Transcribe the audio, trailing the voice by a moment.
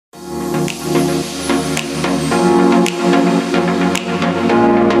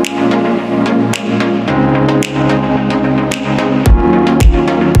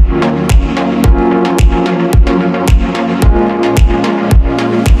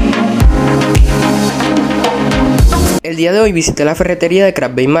El día de hoy visité la ferretería de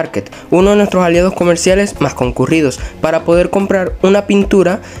Craft Bay Market, uno de nuestros aliados comerciales más concurridos, para poder comprar una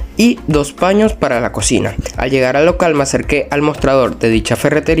pintura y 2 paños para la cocina. Al llegar al local me acerqué al mostrador de dicha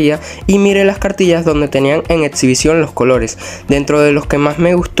ferretería y miré las cartillas donde tenían en exhibición los colores, dentro de los que más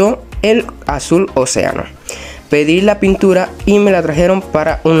me gustó el azul océano. Pedí la pintura y me la trajeron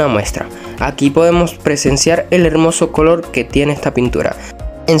para una muestra. Aquí podemos presenciar el hermoso color que tiene esta pintura.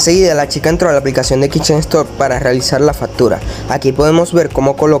 Enseguida la chica entró a la aplicación de Kitchen Store para realizar la factura. Aquí podemos ver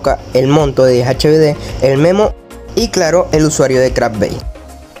cómo coloca el monto de 10 HBD, el memo y claro el usuario de Craft Bay.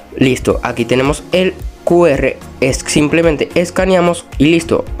 Listo, aquí tenemos el QR, simplemente escaneamos y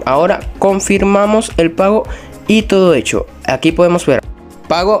listo. Ahora confirmamos el pago y todo hecho. Aquí podemos ver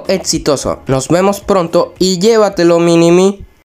pago exitoso. Nos vemos pronto y llévatelo, Minimi.